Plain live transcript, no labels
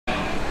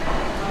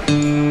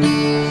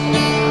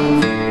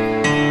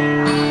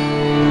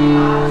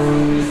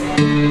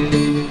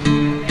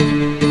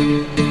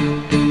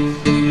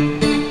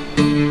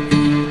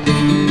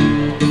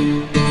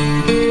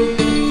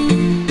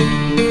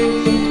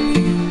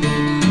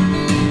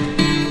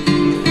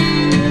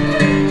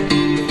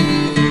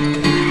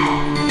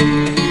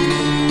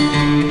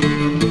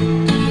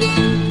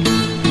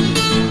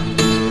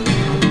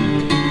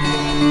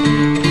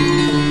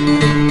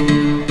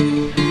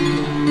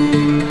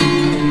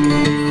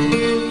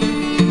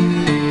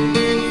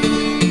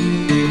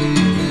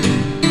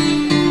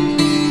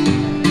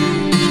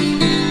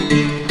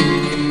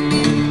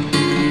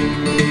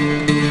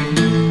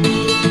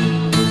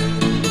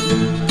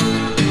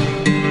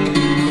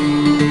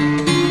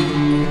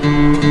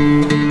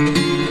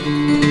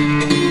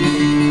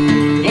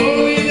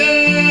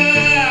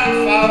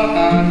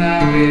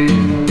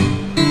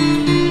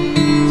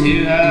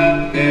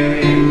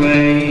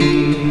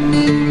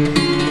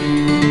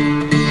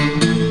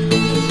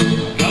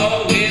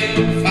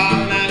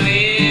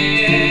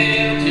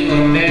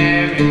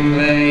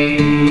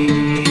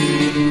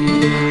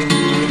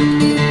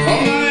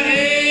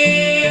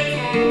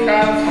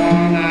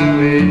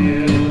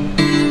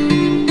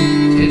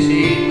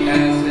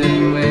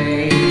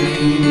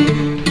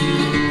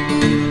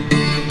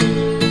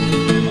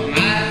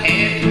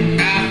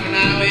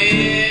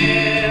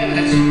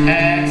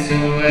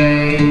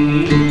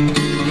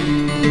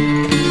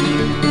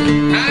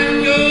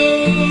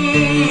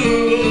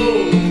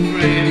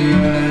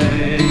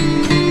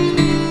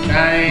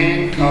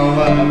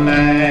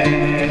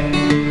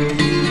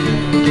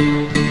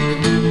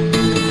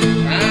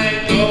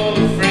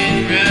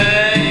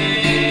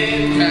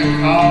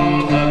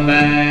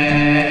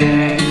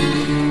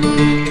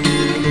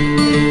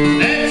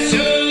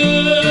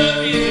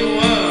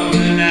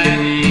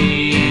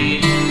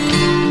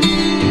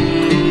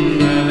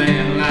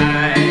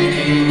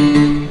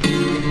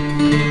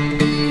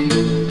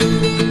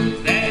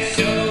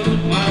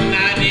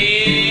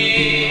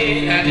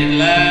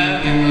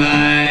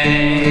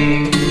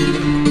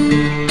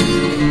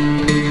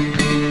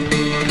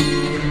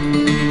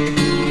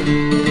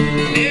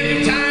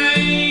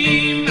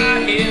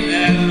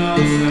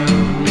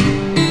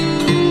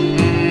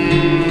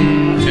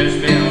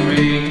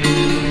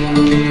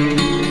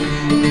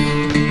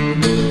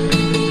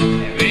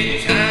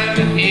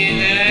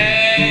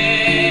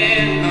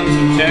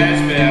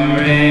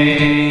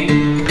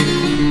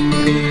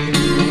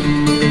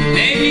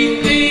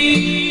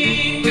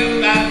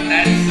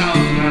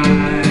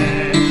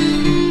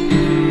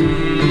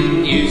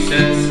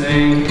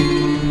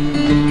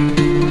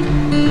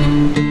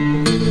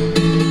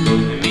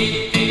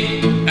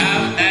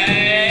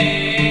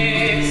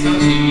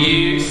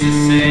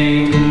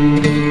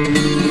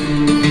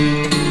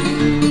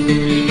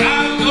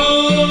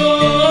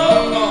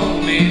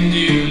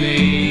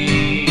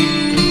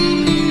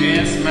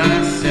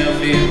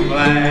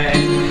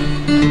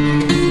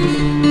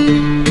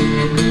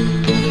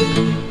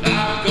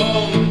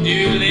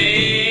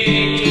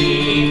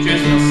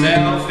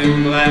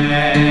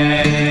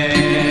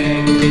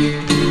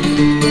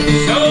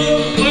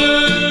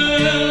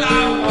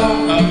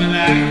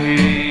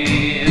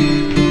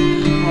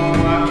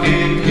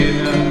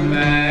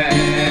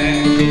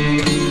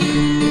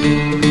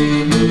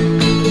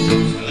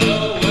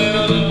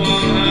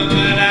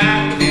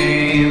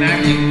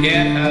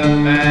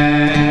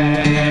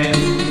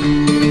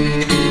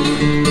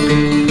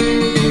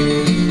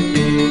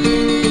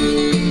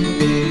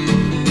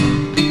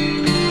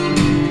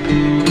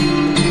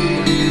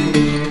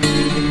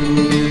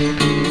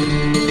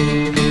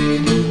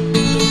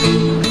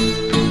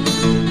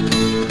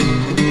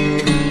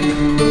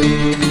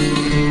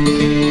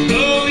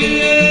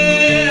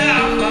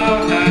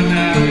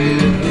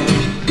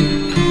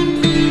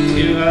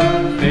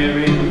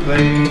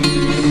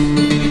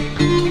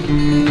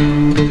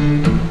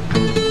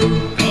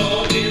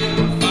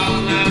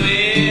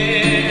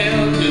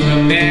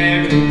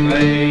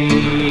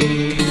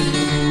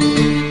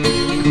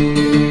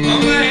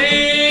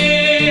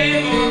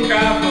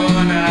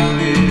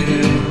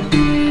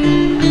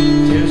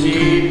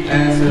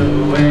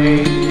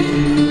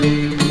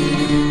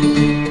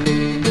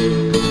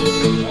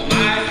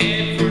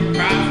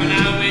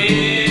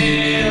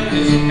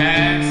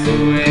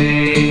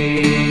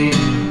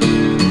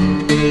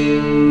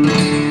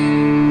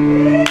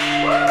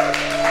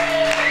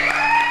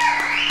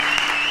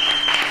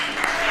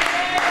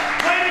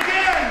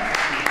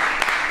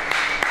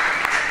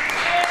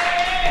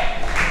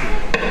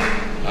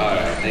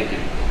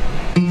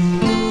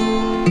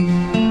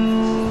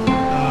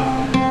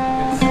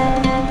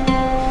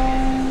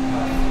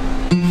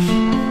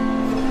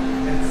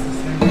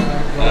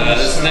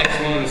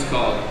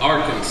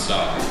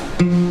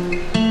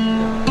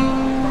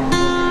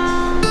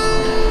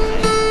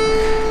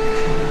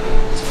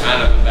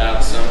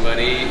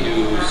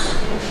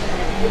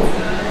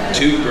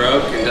too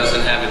broke and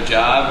doesn't have a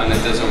job and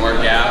it doesn't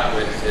work out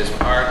with his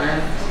partner.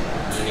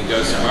 And he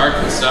goes to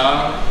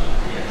Arkansas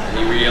and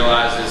he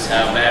realizes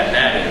how bad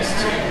that is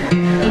too.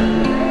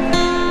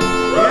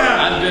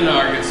 Yeah. I've been to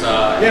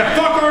Arkansas. Yeah,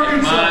 fuck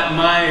Arkansas.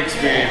 My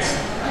experience,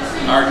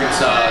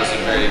 Arkansas is a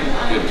very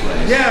good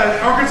place. Yeah,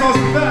 Arkansas is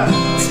the best.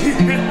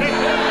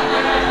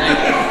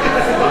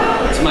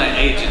 It's my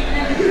agent.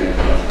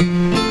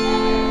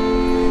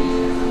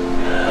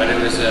 But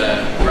it was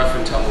a rough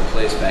and tumble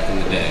place back in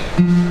the day.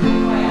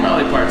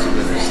 Probably parts of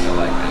it are still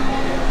like that.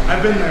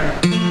 I've been there.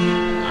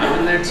 I've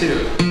been there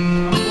too.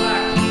 I'm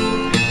black.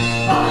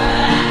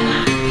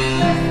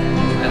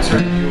 That's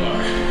right, you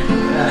are.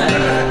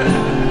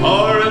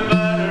 Pour a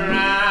butter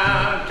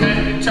around,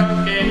 crack the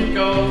chalk and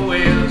go.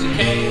 Well, she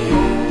came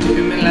home to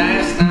me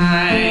last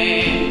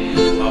night.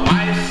 My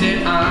wife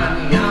said,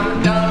 honey,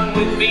 I'm done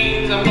with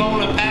beans. I'm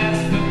gonna pass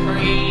the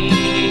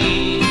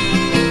cream.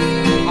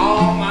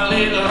 Oh, my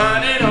little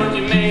honey, don't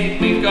you make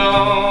me go.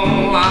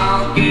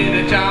 I'll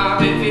get a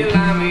job if you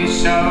let me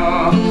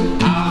show.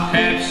 I'll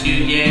catch you,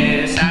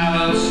 yes, I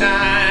will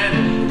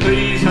shine.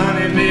 Please,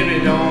 honey, baby,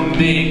 don't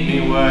make me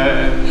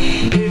work.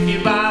 If you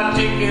buy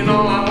chicken,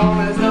 all I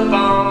want is the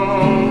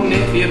bone.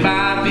 If you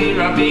buy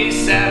beer, I'll be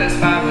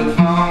satisfied with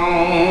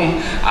foam.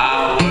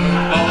 I'll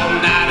work all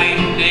night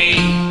and day.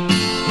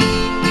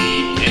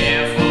 Be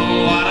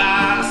careful what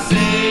I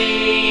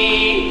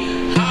say.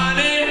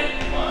 Honey,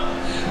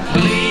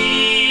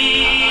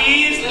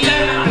 please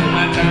let me put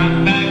my trunk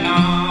back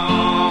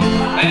on.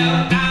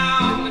 Well,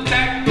 down the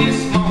track this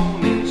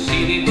morning, she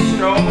didn't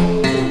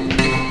stroll.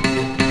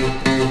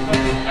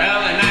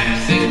 Well, an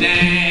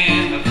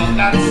accident, the boat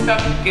got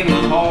stuck in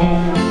the hole.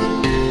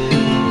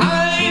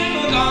 I'm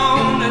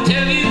gonna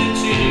tell you the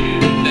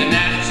truth, the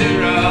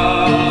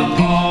natural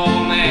poor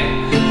man.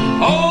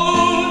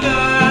 Oh, the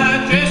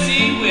dress she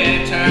wear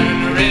turned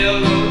the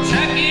railroad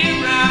tracking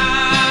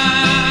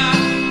round.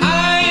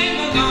 I'm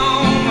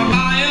gonna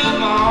buy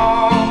 'em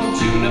all,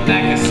 tune a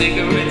pack of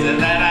cigarettes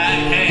that I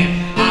can.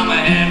 I'm a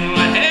heavy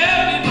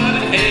but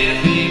a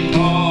heavy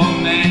poor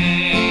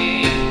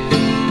man.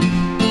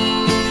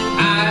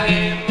 I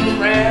am a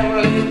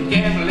rambling,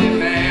 gambling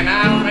man. I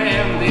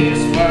ram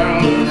this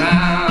world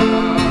around.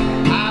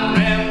 I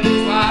ram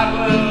this wide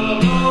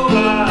world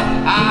over.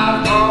 I've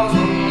gone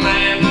from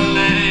land to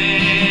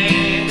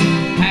land.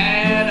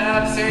 Had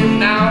ups and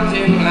downs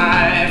in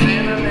life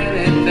and the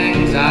many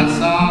things I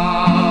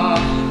saw.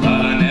 But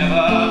I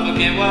never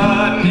forget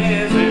what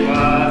misery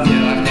was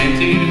till I came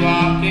to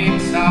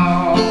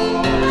Arkansas.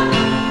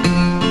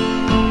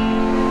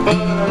 But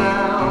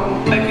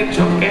around like a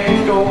choke and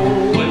go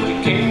when you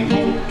came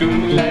home to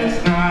me last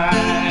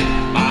night.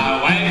 My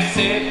wife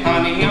said,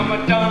 honey, I'm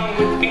done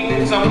with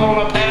beans. I'm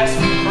gonna pass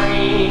the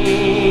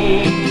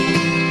cream.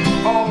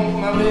 Oh,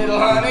 my little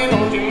honey,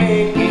 don't you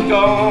make me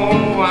go.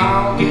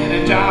 I'll get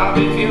a job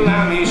if you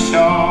let me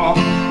show.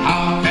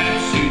 I'll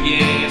catch you,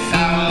 yes,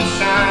 I will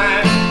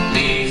shine.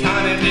 Please,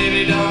 honey,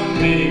 baby, don't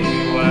make me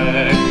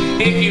work.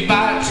 If you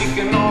buy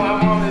chicken, all I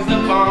want is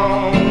the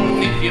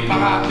bone. If you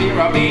buy beer,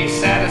 I'll be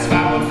satisfied.